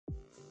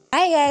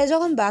Hi guys,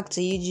 welcome back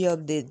to UG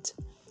Update.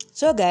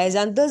 So guys,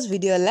 on this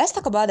video, let's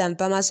talk about the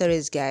Anupama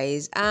series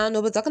guys, and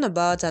we'll be talking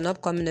about an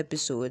upcoming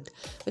episode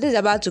which is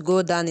about to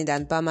go down in the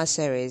Anupama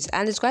series,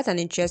 and it's quite an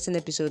interesting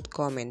episode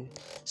coming.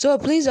 So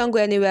please don't go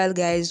anywhere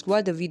guys,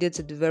 watch the video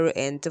to the very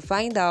end to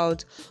find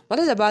out what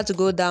is about to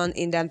go down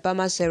in the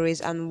Anupama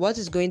series and what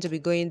is going to be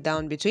going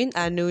down between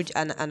Anuj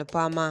and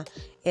Anupama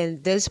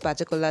in this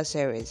particular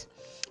series.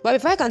 But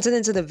before I continue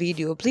into the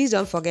video, please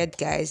don't forget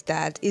guys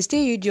that it's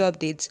still UG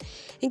Updates.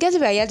 In case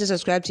if you are yet to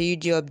subscribe to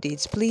UG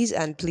Updates,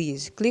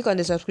 please click on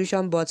the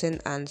subscription button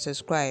and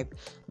subscribe.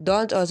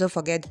 Don't also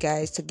forget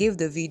guys to give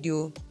the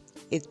video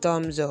a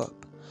thumbs up.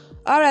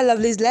 Alright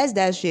lovelies, let's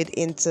dive straight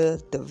into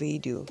the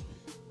video.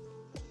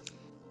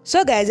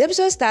 So guys, the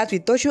episode starts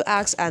with Toshu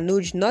asks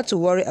Anuj not to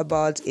worry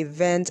about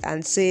events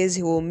and says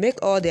he will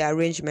make all the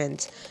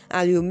arrangements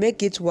and will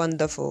make it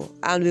wonderful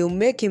and will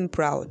make him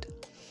proud.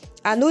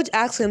 Anuj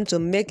asks him to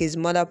make his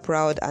mother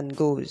proud and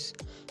goes,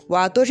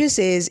 while Toshi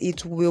says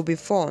it will be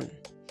fun.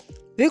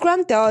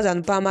 Vikram tells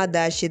Anupama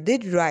that she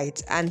did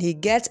right and he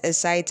gets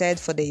excited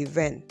for the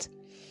event.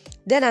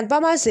 Then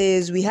Anupama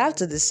says we have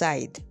to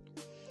decide.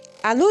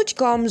 Anuj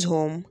comes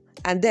home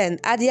and then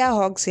Adia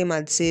hugs him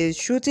and says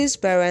Shruti's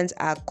parents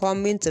are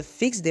coming to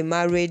fix the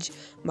marriage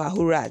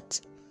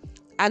Mahurat.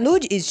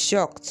 Anuj is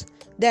shocked.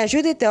 Then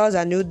Shruti tells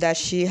Anuj that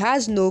she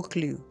has no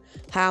clue.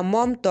 Her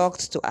mom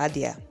talked to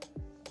Adia.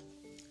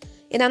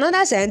 In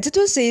another scene,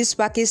 Titu sees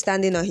Paki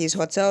standing on his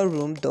hotel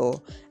room door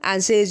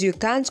and says you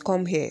can't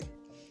come here.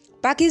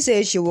 Paki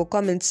says she will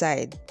come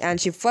inside and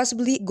she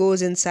forcibly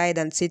goes inside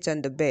and sits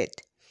on the bed.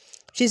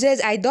 She says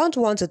I don't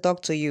want to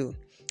talk to you,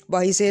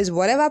 but he says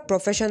whatever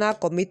professional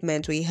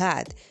commitment we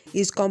had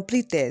is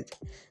completed.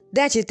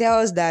 Then she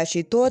tells that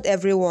she told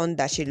everyone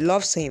that she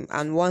loves him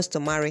and wants to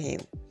marry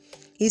him.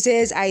 He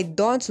says I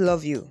don't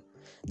love you.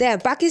 Then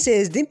Paki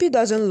says Dimpy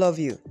doesn't love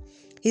you.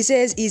 He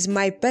says it's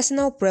my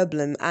personal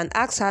problem and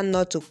asks her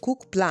not to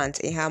cook plants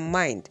in her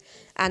mind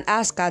and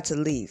asks her to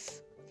leave.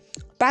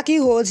 Paki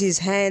holds his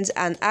hands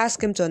and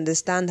asks him to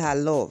understand her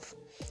love.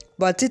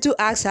 But Titu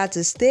asks her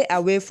to stay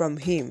away from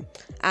him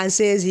and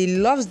says he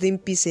loves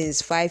Dimpy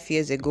since 5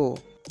 years ago.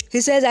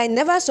 He says I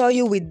never saw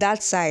you with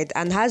that side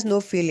and has no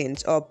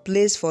feelings or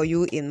place for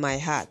you in my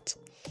heart.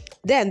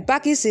 Then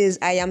Paki says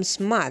I am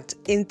smart,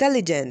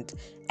 intelligent,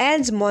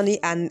 earns money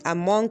and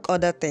among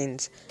other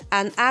things,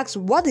 and asks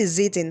what is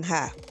it in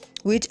her,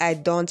 which I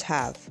don't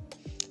have.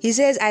 He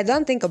says I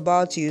don't think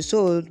about you,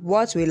 so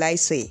what will I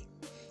say?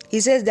 He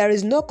says there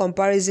is no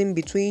comparison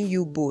between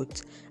you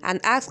both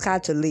and asks her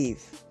to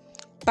leave.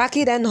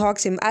 Paki then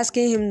hugs him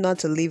asking him not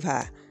to leave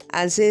her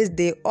and says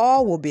they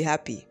all will be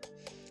happy.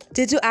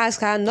 Titu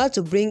asks her not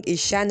to bring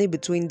Ishani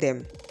between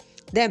them.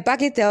 Then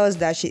Paki tells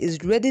that she is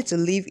ready to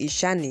leave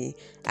Ishani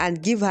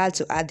and give her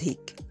to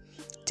Adhik.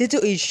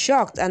 Titu is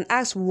shocked and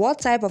asks what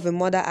type of a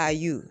mother are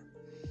you?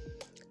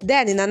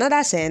 Then in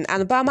another scene,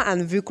 Anupama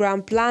and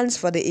Vikram plans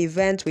for the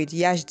event with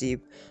Yashdeep,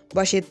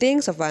 but she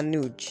thinks of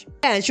Anuj.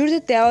 Then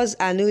Shruti tells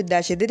Anuj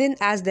that she didn't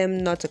ask them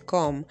not to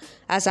come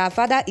as her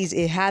father is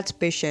a heart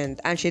patient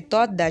and she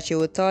thought that she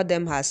would tell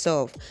them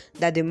herself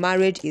that the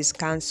marriage is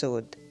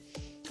cancelled.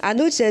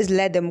 Anuj says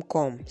let them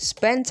come,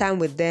 spend time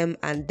with them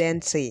and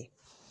then say.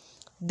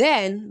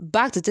 Then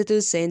back to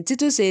Titu's scene,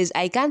 Titu says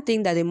I can't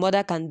think that a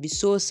mother can be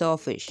so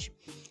selfish.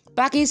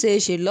 Paki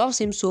says she loves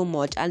him so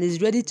much and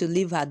is ready to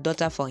leave her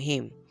daughter for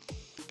him.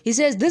 He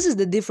says this is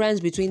the difference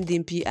between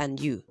Dimpy and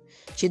you.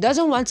 She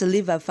doesn't want to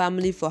leave her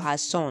family for her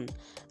son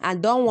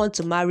and don't want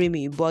to marry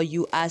me, but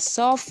you are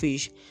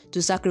selfish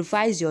to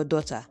sacrifice your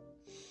daughter.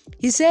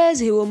 He says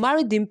he will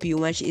marry Dimpy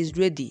when she is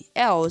ready,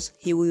 else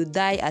he will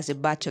die as a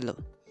bachelor.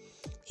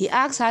 He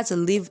asks her to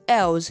leave,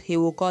 else he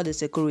will call the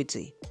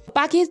security.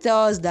 Paki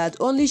tells that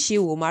only she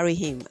will marry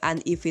him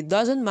and if he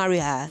doesn't marry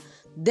her,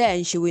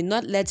 then she will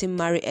not let him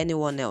marry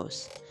anyone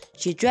else.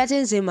 She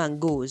threatens him and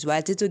goes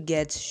while Titu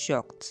gets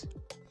shocked.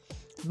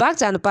 Back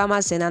to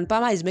Anupama scene,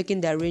 Anupama is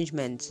making the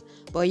arrangements,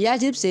 but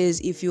Yajib says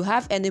if you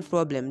have any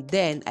problem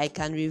then I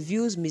can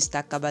refuse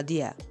Mr.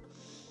 Kabadia.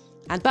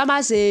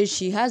 Anupama says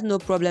she has no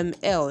problem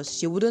else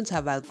she wouldn't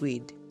have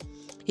agreed.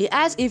 He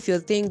asks if you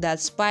think that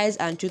Spice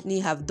and Chutney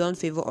have done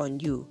favor on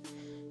you.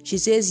 She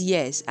says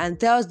yes and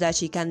tells that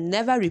she can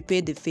never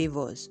repay the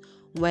favors.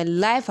 When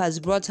life has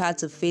brought her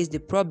to face the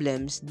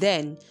problems,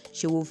 then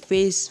she will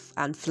face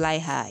and fly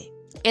high.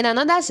 In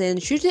another scene,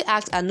 Shruti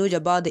asks Anuj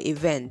about the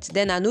event.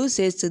 Then Anuj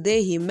says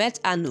today he met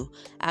Anu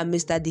and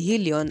Mr.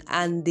 Dihilion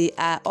and they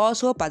are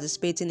also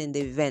participating in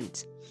the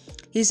event.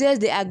 He says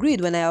they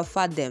agreed when I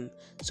offered them.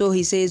 So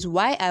he says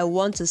why I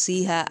want to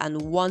see her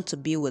and want to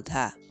be with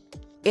her.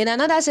 In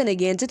another scene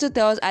again, Titu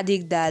tells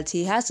Adik that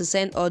he has to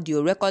send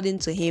audio recording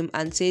to him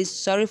and says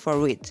sorry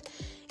for it.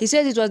 He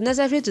says it was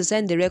necessary to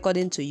send the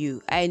recording to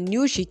you. I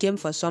knew she came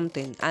for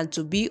something and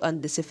to be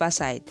on the safer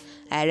side,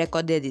 I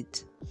recorded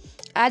it.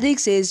 Adik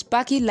says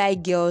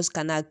Paki-like girls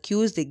can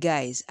accuse the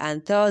guys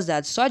and tells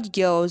that such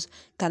girls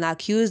can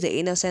accuse the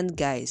innocent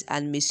guys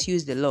and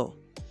misuse the law.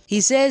 He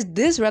says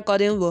this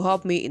recording will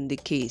help me in the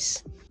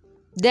case.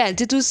 Then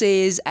Titu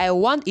says, I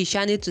want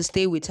Ishani to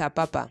stay with her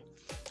papa.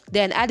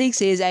 Then Addict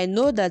says, I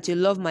know that you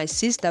love my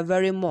sister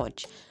very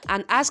much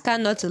and ask her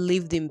not to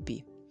leave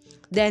Dimpy.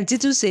 Then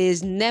Titu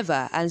says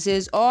never and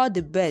says all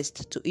the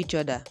best to each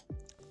other.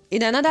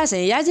 In another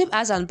scene, Yazib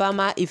asks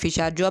Anupama if he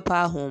shall drop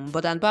her home,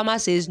 but Anupama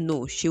says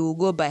no, she will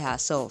go by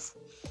herself.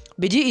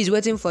 Biji is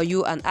waiting for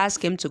you and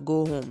asks him to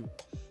go home.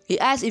 He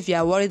asks if you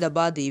are worried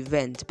about the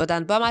event, but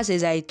Anupama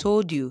says I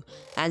told you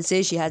and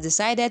says she has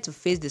decided to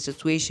face the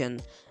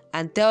situation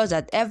and tells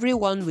that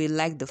everyone will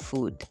like the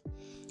food.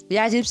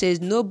 Yazib says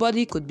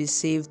nobody could be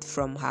saved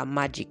from her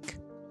magic.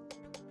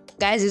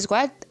 Guys, it's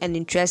quite an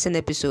interesting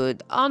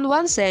episode. On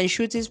one sense,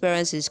 Shruti's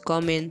parents is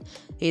coming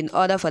in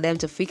order for them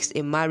to fix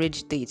a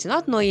marriage date,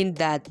 not knowing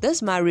that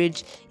this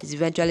marriage is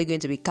eventually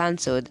going to be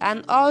cancelled.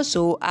 And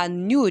also,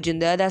 Anuj, in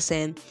the other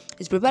sense,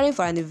 is preparing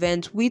for an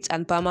event which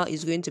Anupama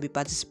is going to be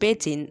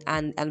participating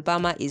and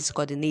Anupama is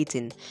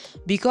coordinating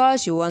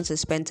because she wants to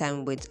spend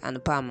time with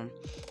Anupama.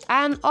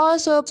 And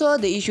also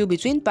the issue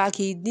between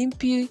Paki,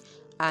 Dimpy,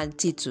 and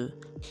Titu.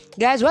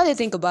 Guys, what do you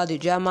think about the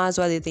dramas?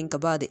 What do you think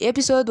about the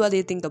episode? What do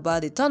you think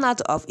about the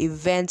turnout of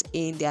events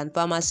in the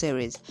Anupama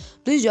series?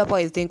 Please drop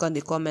what you think on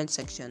the comment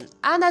section.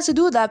 And as you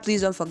do that,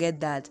 please don't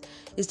forget that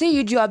it's still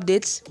YouTube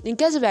updates. In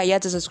case if you are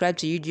yet to subscribe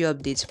to YouTube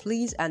updates,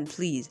 please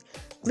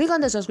click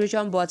on the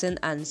subscription button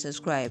and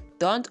subscribe.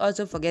 Don't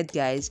also forget,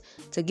 guys,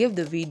 to give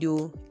the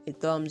video a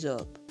thumbs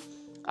up.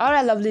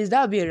 Alright, lovelies,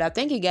 that'll be a wrap.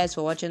 Thank you guys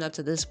for watching up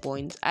to this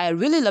point. I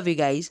really love you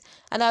guys,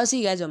 and I'll see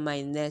you guys on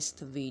my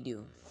next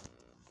video.